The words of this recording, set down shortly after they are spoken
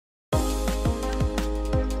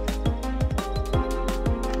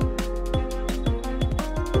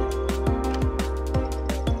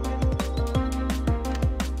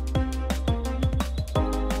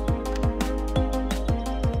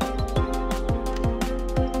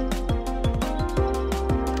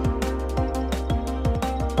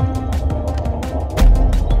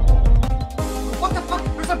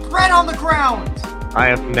ground. I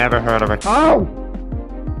have never heard of it. Oh!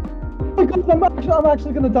 Oh my God, I'm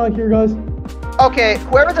actually gonna die here, guys. Okay,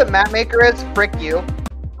 whoever the map maker is, frick you.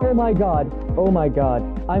 Oh my god. Oh my god.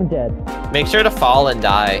 I'm dead. Make sure to fall and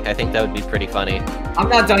die. I think that would be pretty funny. I'm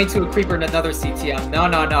not dying to a creeper in another CTM. No.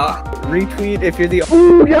 Retweet if you're the.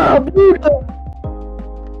 Booyah! Booyah!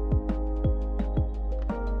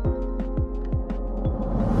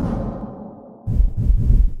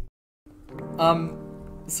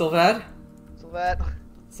 Sylvad?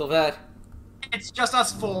 Sylvad. It's just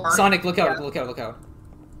us four. Sonic, look out, look out.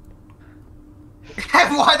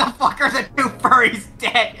 Why the fuck are the two furries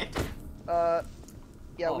dead?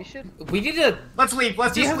 Yeah, we should. We need to. Let's leave.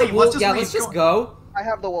 Let's Do you just have the leave. wool? Let's just Yeah, leave. let's just go. I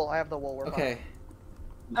have the wool. We're Okay.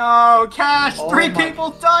 No, Cash. Oh Three my-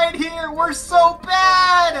 people died here. We're so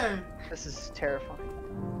bad. fine. This is terrifying.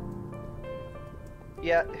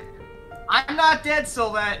 Yeah. I'm not dead,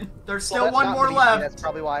 Sylvet. There's still Well, that's one not more in the VC, left. That's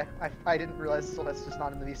probably why. I didn't realize Sylvet's just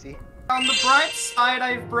not in the VC. On the bright side,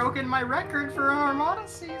 I've broken my record for Armada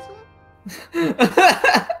season.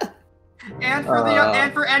 And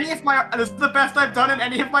for any of my, this is the best I've done in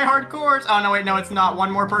any of my hardcores. Oh no, wait, no, it's not.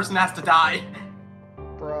 One more person has to die.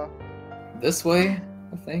 Bruh. This way,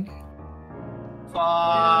 I think.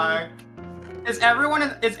 Fuck. Is everyone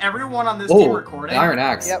on this team recording? The Iron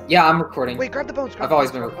Axe. Yep. Yeah, I'm recording. Wait, grab the bones. I've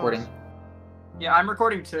always been recording. Yeah, I'm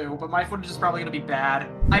recording too, but my footage is probably gonna be bad.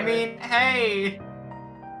 I mean, hey,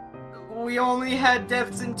 we only had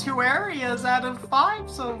deaths in 2 areas out of 5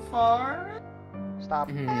 so far.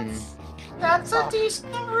 Stop. That's a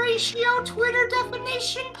decent ratio. Twitter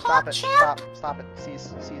definition, Stop pop it. champ. Stop it.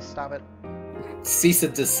 Cease, stop it. Cease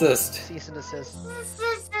and desist. Cease and desist.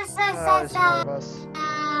 There's more of us.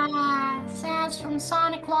 Sass from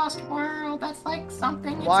Sonic Lost World. That's like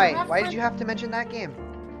something. It's Why? a Why did reference. you have to mention that game?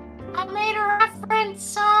 I made a reference,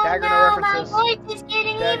 so Dagger, no now my references. voice is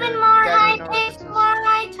getting Dagger, even more Dagger, no high-pitched, references. more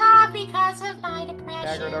high top because of my depression.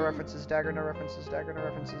 Dagger, no references. Dagger, no references. Dagger, no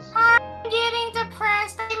references. I'm getting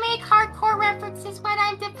depressed. I make hardcore references when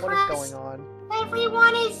I'm depressed. What is going on?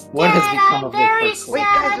 Everyone is What dead. has become I'm of this very person? sad. Wait,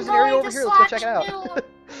 guys, there's an area I'm over going here. to Let's go check it slash out. you. Let's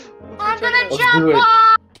I'm go check gonna it out. Let's jump do it.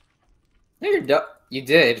 off. No, you're You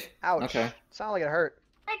did. Ouch. Okay. Sounded like it hurt.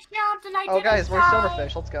 I jumped and I Oh, didn't guys, we're die.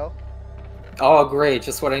 silverfish. Let's go. Oh, great.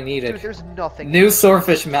 Just what I needed. Dude, there's nothing. New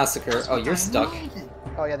Swordfish Massacre. Oh, you're stuck.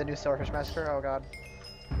 Oh yeah, the new Silverfish Massacre. Oh god.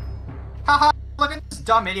 Haha, look at this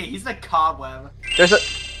dumb idiot. He's the cobweb. There's a.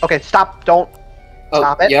 Okay, stop. Don't. Oh,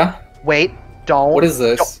 Stop it. yeah? Wait. Don't. What is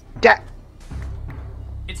this?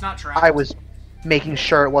 It's not trapped. I was making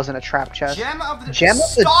sure it wasn't a trap chest. Gem of the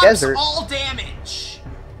Stops Desert. all damage.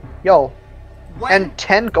 Yo. When... And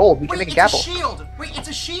 10 gold. We can Wait, make a it's gapple. a shield. Wait, it's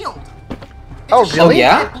a shield. It's Oh, a shield really?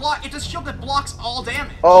 Yeah? It's a shield that blocks all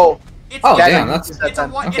damage. Oh. It's Oh, a, damn, that's... It's a,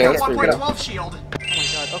 one, Okay, it's a that's pretty good. 1.12 shield. Oh my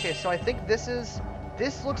god. Okay, so I think this is.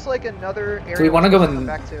 This looks like another area. Do we want to go in... come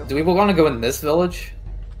back to. Do we want to go in this village?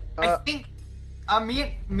 I think.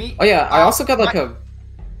 Me. Oh yeah, I also got like a...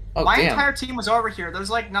 Oh, my damn. entire team was over here. There's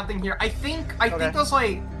like nothing here. I think there's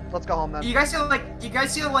like. Let's go home then. You guys see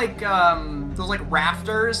like those like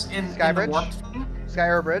rafters in the Skybridge? warp thing?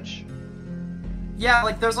 Skyr Bridge. Yeah,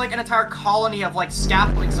 like there's like an entire colony of like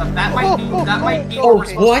scaffolding stuff. That might be Oh, what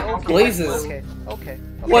we're what? supposed to- Blazes. Okay.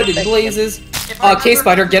 What in blazes? If I Cave remember,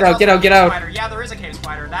 spider, get out, get out, get out! Spider. Yeah, there is a cave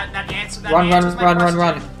spider. That answers my Run.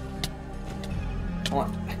 question. Come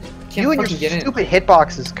on. Can't You and your fucking get in. stupid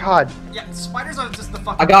hitboxes. God. Yeah, spiders are just the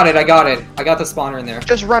fucking. I got it. I got the spawner in there.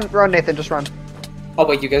 Just run, Nathan. Just run. Oh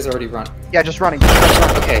wait, you guys already run. Yeah, just running. Just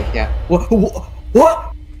run. Okay, yeah. What?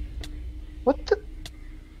 What the?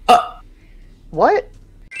 Uh. What?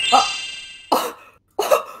 What?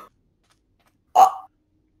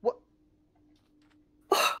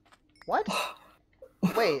 What?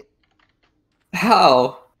 Wait.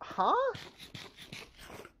 How? Huh?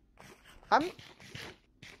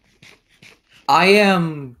 I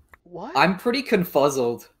am... What? I'm pretty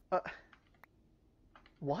confuzzled.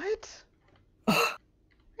 What?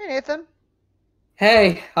 Hey, Nathan.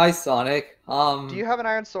 Hey, hi Sonic. Do you have an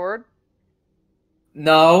iron sword?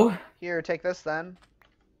 No. Here, take this then.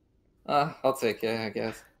 I'll take it, I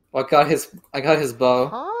guess. Well, I got his bow.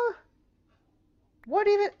 Huh? What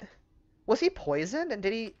even? Was he poisoned? And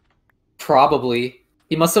did he? Probably.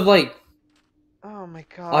 He must have like... Oh my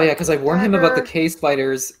god. Oh yeah, because I warned him about the Dagger. cave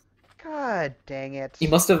spiders. God dang it. He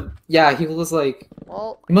must have... Yeah, he was like...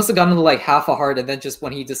 Well, He must have gotten to like half a heart, and then just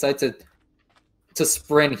when he decided to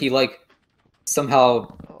sprint, he like somehow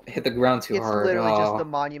hit the ground too it's hard. literally just Oh. the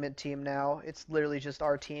monument team now. It's literally just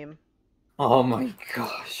our team. Oh my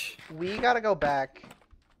gosh. We gotta go back.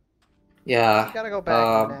 Yeah. We gotta go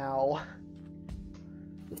back now.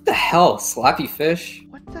 What the hell? Slappy fish?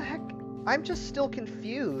 What the heck? I'm just still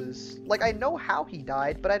confused. Like, I know how he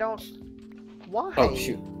died, but I don't... Why? Oh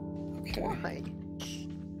shoot. Okay. Why?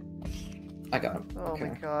 I got him. Oh Okay.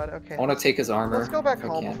 my god, okay. I want to take his armor. Let's go back if I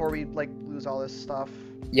home can. before we, like, lose all this stuff.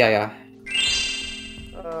 Yeah.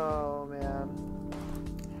 Oh, man.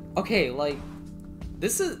 Okay, like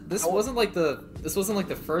this wasn't like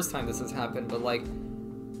the first time this has happened, but like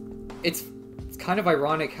it's kind of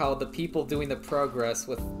ironic how the people doing the progress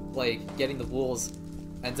with like getting the wolves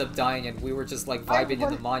ends up dying, and we were just like vibing in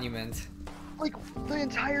the monument. Like, the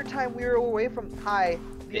entire time we were away from... The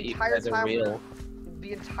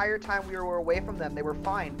entire time we were away from them, they were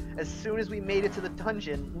fine. As soon as we made it to the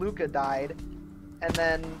dungeon, Luca died. And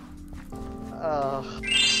then...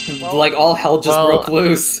 well, Like all hell just broke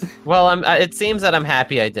loose. Well, it seems that I'm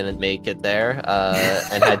happy I didn't make it there,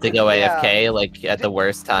 and had to go AFK, like, at the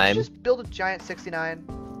worst time. Just build a giant 69.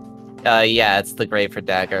 Yeah, it's the grave for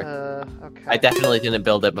dagger. Okay. I definitely didn't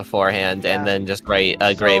build it beforehand, and then just write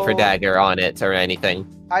a grave for dagger on it or anything.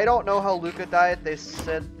 I don't know how Luca died. They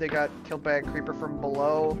said they got killed by a creeper from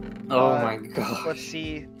below. Oh my god. Let's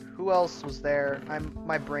see. Who else was there?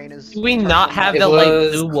 My brain is... Do we not have It the, like, blue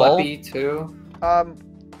was wolf? Cleppy too.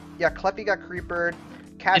 Yeah, Cleppy got creepered.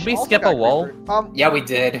 Cash Did we also skip got a wall? creepered. Yeah, we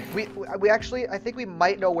did. We actually, I think we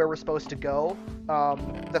might know where we're supposed to go.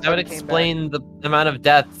 That would explain the amount of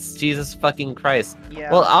deaths. Jesus fucking Christ.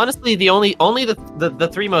 Yeah. Well, honestly, only the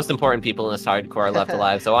three most important people in this hardcore are left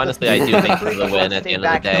alive. So honestly, I do think this is a win at the end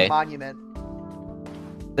of the day. Monument.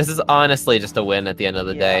 This is honestly just a win at the end of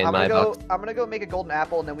the day in my book. I'm gonna go make a golden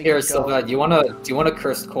apple, and then we Here, can go. Sylva, do you want a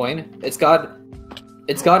cursed coin? It's got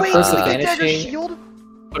Wait, Curse of Dagger Vanishing, shield?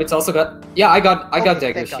 but it's also got I got Okay,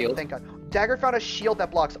 Dagger thank shield. God, thank God. Dagger found a shield that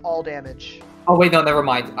blocks all damage. Oh wait, no, never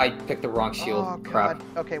mind. I picked the wrong shield. Oh Crap.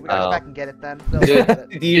 God. Okay, we gotta go back and get it then. No, Dude. get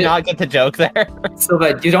it. Do you not get the joke there?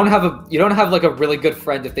 Sylva, you don't have like a really good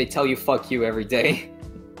friend if they tell you "fuck you" every day.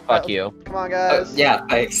 Fuck you. Come on, guys. Yeah,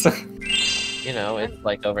 thanks. You know, it's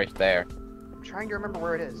like over there. I'm trying to remember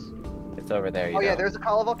where it is. It's over there. You Oh know. yeah, there's a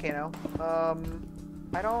Kala volcano. I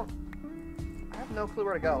have no clue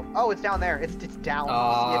where to go. Oh, it's down there. It's down.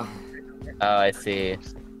 Aw. Oh, I see.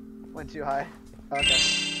 Went too high. Okay.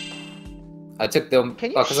 I took them.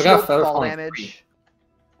 Can you Oh, because I got shield feather fall falling damage?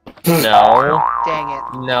 No. Dang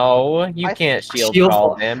it. No, you can't shield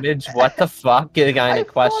fall damage. What the fuck kind of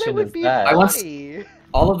question is that? I want-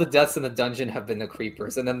 All of the deaths in the dungeon have been the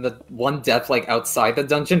creepers, and then the one death like outside the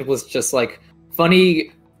dungeon was just like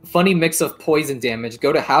funny mix of poison damage.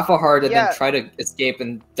 Go to half a heart and then try to escape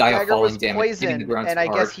and die of Dagger falling was damage. hitting the poisoned, ground and too I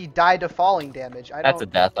hard. guess he died to falling damage. That's a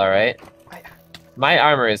death, all right. My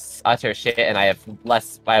armor is utter shit, and I have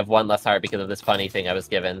one less heart because of this funny thing I was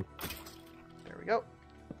given. There we go.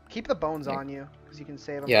 Keep the bones on you, because you can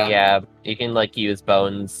save them. Yeah, you can like use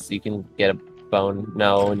bones. You can get a bone.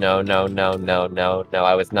 No.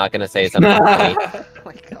 I was not gonna say something funny. Oh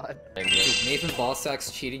my god. Dude, Nathan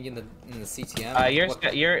Ballsack's cheating in the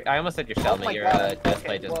CTM. You're. I almost said your shell, my your god.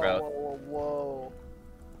 chestplate just broke. Whoa.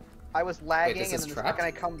 I was lagging, this and is then the trapped? second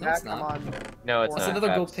I come No, back, it's I'm not. on. No, it's That's not.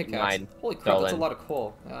 another gold That's pickaxe. mine. Holy crap, that's a Stolen. lot of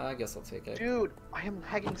coal. I guess I'll take it. Dude, I am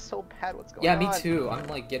lagging so bad. What's going Yeah, on? me too. I'm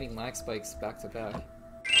like getting lag spikes back to back.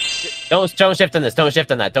 Don't shift on this. Don't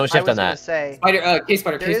shift on that. Don't shift on I was gonna that. say. Spider, case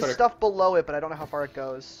spider, There case is spider. stuff below it, but I don't know how far it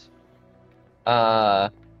goes.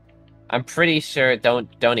 I'm pretty sure. Don't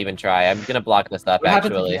even try. I'm gonna block this up. What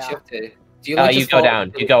happens if Actually, you shift it? Do you like you just go fall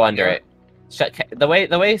down. through You go the under air? it. The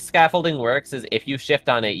way scaffolding works is if you shift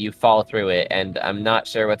on it, you fall through it, and I'm not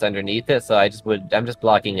sure what's underneath it, so I'm just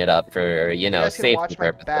blocking it up for You guys can safety watch my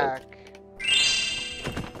purposes. back.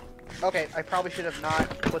 Okay, I probably should have not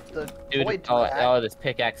put the Dude, void to that. oh, this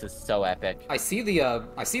pickaxe is so epic. I see the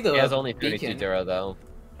It has only 32 beacon. Duro though.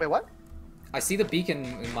 Wait, what? I see the beacon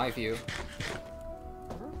in my view.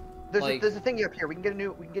 There's Like- there's a thingy up here. We can get a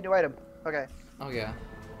new item. Okay. Oh yeah.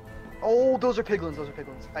 Oh, those are piglins.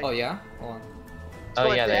 Oh yeah. Hold on. Oh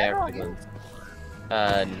So yeah, if they they are. are on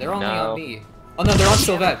piglins. They're only no. on me. Oh no, they're on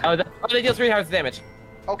Sylvette. Oh, they deal 3 hearts of damage.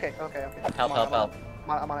 Okay. Help.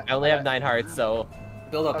 I'm on it. I only have 9 hearts, so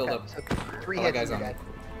Build up, build Okay, up. so 3 Oh, that hits guy's and on you're me.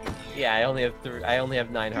 dead. yeah, I only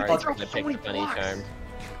have 9 Dude, hearts those are because I so picked many Funny blocks. Charm.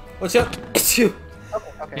 Watch out!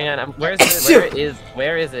 Okay. Hang on, where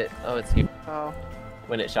is it? Oh, it's here Oh.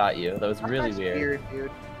 when it shot you. That was really That's weird.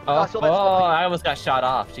 dude. Oh, so that's the thing. I almost got shot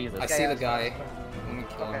off. Jesus. I see the guy. I'm gonna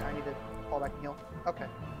kill Okay, him. I need to fall back and heal. Okay,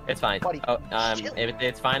 It's fine. Buddy, Oh, chill.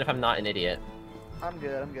 it's fine if I'm not an idiot. I'm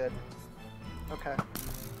good. Okay.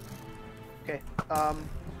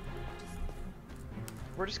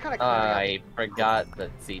 We're just kind of. I forgot that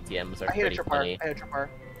CTMs are I hit a pretty funny. tripwire.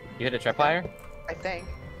 You hit a tripwire? I think.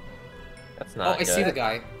 That's Oh, not I good. see the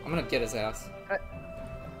guy. I'm gonna get his ass.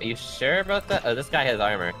 Are you sure about that? Oh, this guy has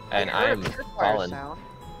armor, and I heard I'm a tripwire fallen. sound.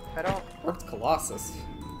 I don't. Where's Colossus?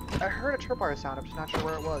 I heard a tripwire sound. I'm just not sure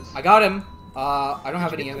where it was. I got him. I don't have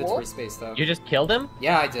Did you any get the inventory wolf? space though. You just killed him?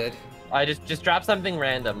 Yeah, I did. I just drop something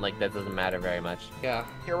random, like that doesn't matter very much. Yeah.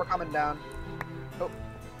 Here, we're coming down.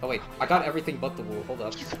 Oh wait, I got everything but the wool. Hold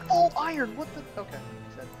up. He's full iron. What the? Okay.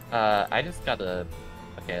 I just got a...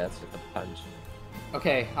 Okay, that's just a punch.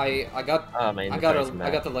 Okay, I got Oh, my I got inventory's I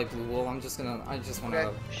mad. got the light blue wool. I just wanna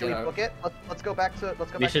Okay. Should we get out. book it? Let's go back to.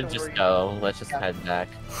 Let's go We back should to just where go. Let's just Yeah. head back.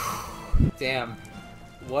 Damn.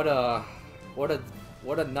 What a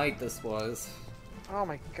night this was. Oh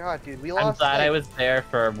my god, dude, we I'm lost. glad I like, was there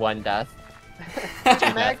for one death.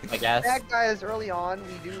 Mag, I guess. Mag guys early on,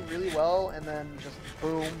 we do really well, and then just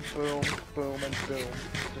boom, boom, boom, and boom.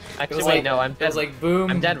 Just, Actually, was wait, like- no, I'm It dead. was like boom,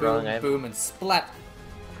 I'm dead boom, wrong, I- boom, and splat.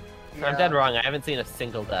 I'm dead wrong. I haven't seen a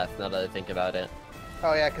single death now that I think about it.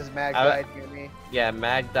 Oh yeah, because Mag I- died near me. Yeah,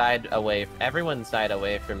 Mag died away. Everyone's died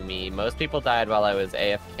away from me. Most people died while I was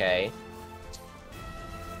AFK.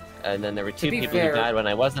 And then there were two be people fair- who died when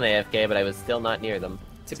I wasn't AFK, but I was still not near them.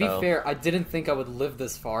 To be fair, I didn't think I would live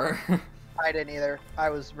this far. I didn't either. I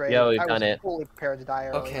was ready. Yo, we've I was done it. fully prepared to die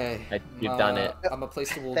early. Okay. You've done it. I'm gonna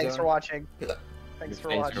place the wool Thanks down. for watching. Thanks for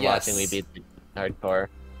Thanks watching. for Yes. watching. We beat the hardcore.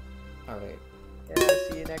 Alright. Yeah,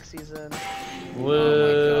 see you next season. Woo!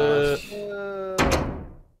 Oh my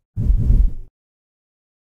gosh.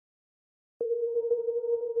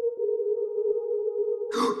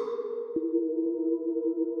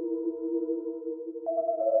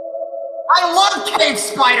 I love cave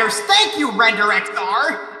spiders! Thank you, Render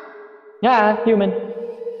XR! Yeah, human.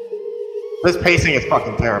 This pacing is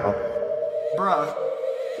fucking terrible. Bruh.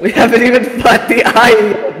 We haven't even fought the eye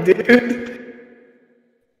yet, dude.